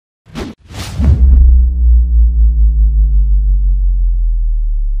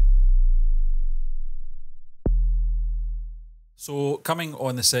So, coming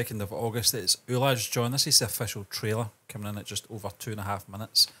on the 2nd of August, it's Ulajh, John. This is the official trailer, coming in at just over 2.5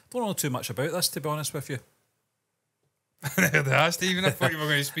 minutes. Don't know too much about this, to be honest with you. There, Stephen. I thought you were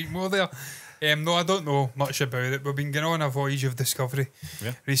going to speak more there. No, I don't know much about it. We've been going on a voyage of discovery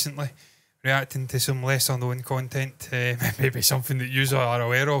recently, reacting to some lesser known content, maybe something that you are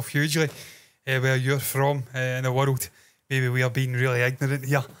aware of hugely, where you're from in the world. Maybe we are being really ignorant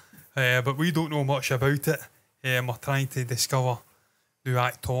here, but we don't know much about it. We're trying to discover new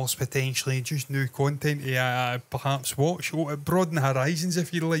actors, potentially, just new content to perhaps watch, broaden the horizons,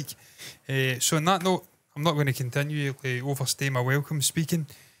 if you like. So on that note, I'm not going to continue to overstay my welcome speaking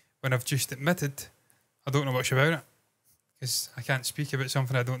when I've just admitted I don't know much about it, because I can't speak about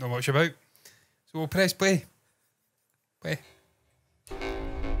something I don't know much about. So we'll press play. Play.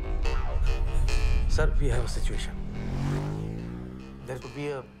 Sir, we have a situation. There could be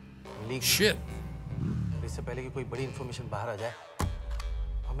a leak. Shit. इससे पहले कि कोई बड़ी information बाहर आ जाए,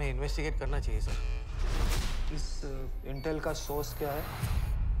 हमें investigate करना चाहिए सर। इस इंटेल का सोर्स क्या है?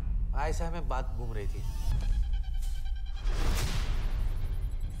 ऐसा हमें बात घूम रही थी।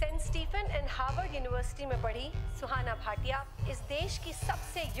 Saint Stephen and Harvard university में पढ़ी सुहाना भाटिया इस देश की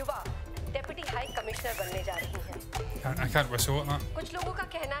सबसे युवा डेप्यूटी हाई कमिश्नर बनने जा रही हैं। I can't whistle at that. कुछ लोगों का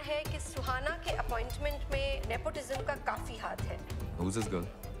कहना है कि सुहाना के अपॉइंटमेंट में नेपोटिज्म का काफी हाथ है। Who's this girl?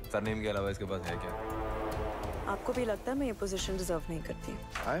 सरनेम के अलावा इसके पास है क्या? आपको भी लगता है मैं ये पोजीशन डिजर्व नहीं करती?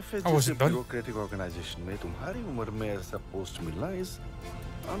 I feel जैसे bureaucratic organization में तुम्हारी उम्र में ऐसा पोस्ट मिलना is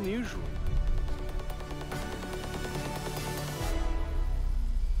unusual.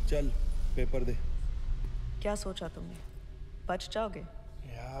 चल पेपर दे। क्या सोचा तुमने? बच जाओगे?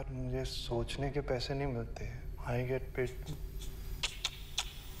 यार मुझे सोचने के पैसे नहीं मिलते। I get paid.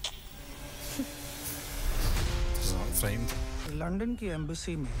 लंदन की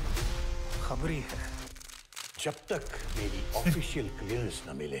एम्बेसी में खबरी है। जब तक मेरी ऑफिशियल क्लियरेंस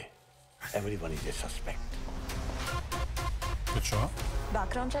न मिले, everyone is a suspect. अच्छा।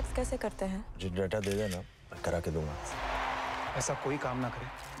 बैकग्राउंड चेक्स कैसे करते हैं? जो डाटा दे देना, मैं करा के दूंगा। ऐसा कोई काम ना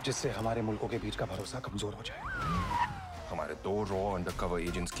करे जिससे हमारे मुल्कों के बीच का भरोसा कमजोर हो जाए। हमारे 2 रॉ अंडरकवर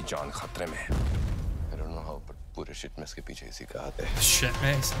एजेंट्स की जान खतरे में है। I don't know how, but पूरे शिट में इसके पीछे इसी का हाथ है। Shit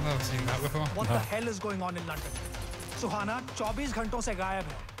mess, I've never seen that before. What the hell is going on in London? सुहाना 24 घंटों से गायब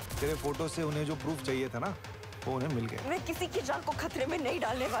है। तेरे फोटो से उन्हें जो प्रूफ चाहिए था ना, वो उन्हें मिल गया। मैं किसी की जान को खतरे में नहीं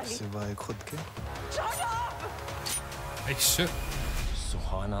डालने वाली। सिवाय खुद के। Shut up! Hey, shit.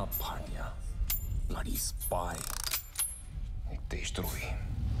 सुहाना भाटिया, bloody spy, एक देशद्रोही,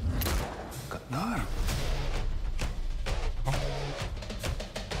 गद्दार।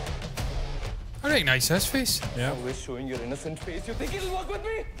 I recognise his face. Yeah. Always showing your innocent face. You think it'll work with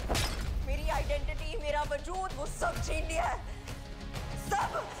me? मेरी आइडेंटिटी, मेरा वजूद, वो सब छीन लिया है।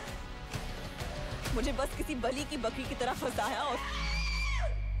 सब। मुझे बस किसी बलि की बकरी की तरह फंसाया और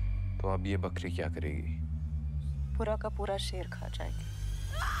तो अब ये बकरी क्या करेगी? पूरा का पूरा शेर खा जाएगी।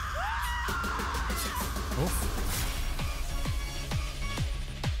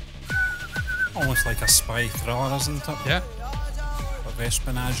 Almost like a spy thriller, isn't it? Yeah. Bit of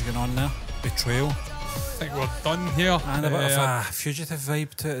espionage going on there. Betrayal. I think we're done here. And a bit of a fugitive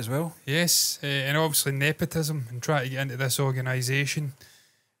vibe to it as well. Yes, and obviously nepotism and trying to get into this organisation.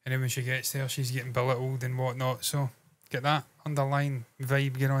 And then when she gets there, she's getting belittled and whatnot. So get that underlying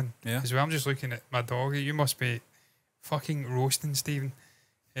vibe going on as well. I'm just looking at my dog. You must be fucking roasting, Stephen,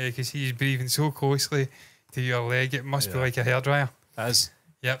 because he's breathing so closely to your leg. It must be like a hairdryer. It is.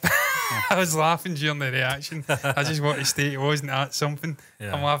 Yep. I was laughing during the reaction. I just want to state it wasn't at something.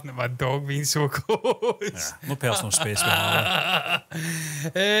 Yeah. I'm laughing at my dog being so close. Yeah. No personal space with her.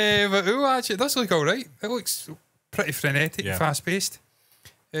 But Ulajh, it does look alright. It looks pretty frenetic, fast paced.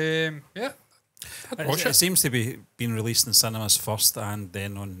 Yeah. I'd watch It seems to be being released in cinemas first and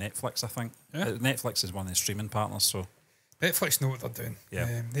then on Netflix, I think. Yeah. Netflix is one of the streaming partners, so Netflix know what they're doing.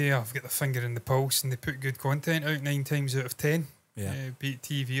 Yeah. They have got their finger in the pulse and they put good content out 9 times out of 10. Yeah. Be it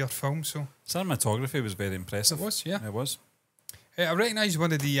TV or film. So cinematography was very impressive. It was, yeah. It was. I recognise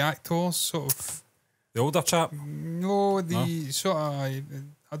one of the actors, sort of. The older chap? No, sort of.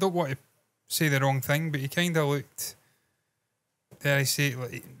 I don't want to say the wrong thing, but he kind of looked. Dare I say,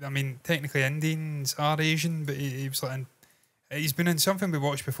 like, I mean, technically Indians are Asian, but he was like. He's been in something we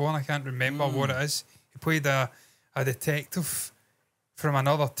watched before, and I can't remember what it is. He played a detective from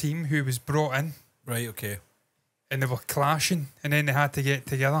another team who was brought in. Right. Okay. And they were clashing, and then they had to get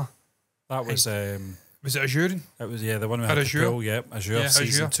together. That was. Was it Azure? It was, the one we had to pull, Azure,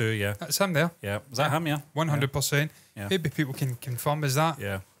 season 2, yeah. That's him there. Yeah. Was that him, yeah? 100%. Yeah. Maybe people can confirm, is that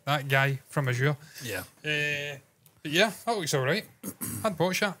that guy from Azure? Yeah. But yeah, that looks alright. I'd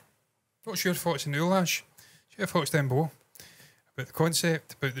watch that. What's your thoughts on Ulajh? What's your thoughts down below? about the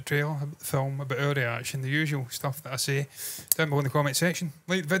concept, about the trailer, about the film, about our reaction, the usual stuff that I say down below in the comment section.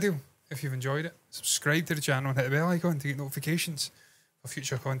 Like the video if you've enjoyed it. Subscribe to the channel and hit the bell icon to get notifications for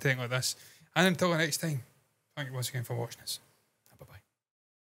future content like this. And until the next time, thank you once again for watching us.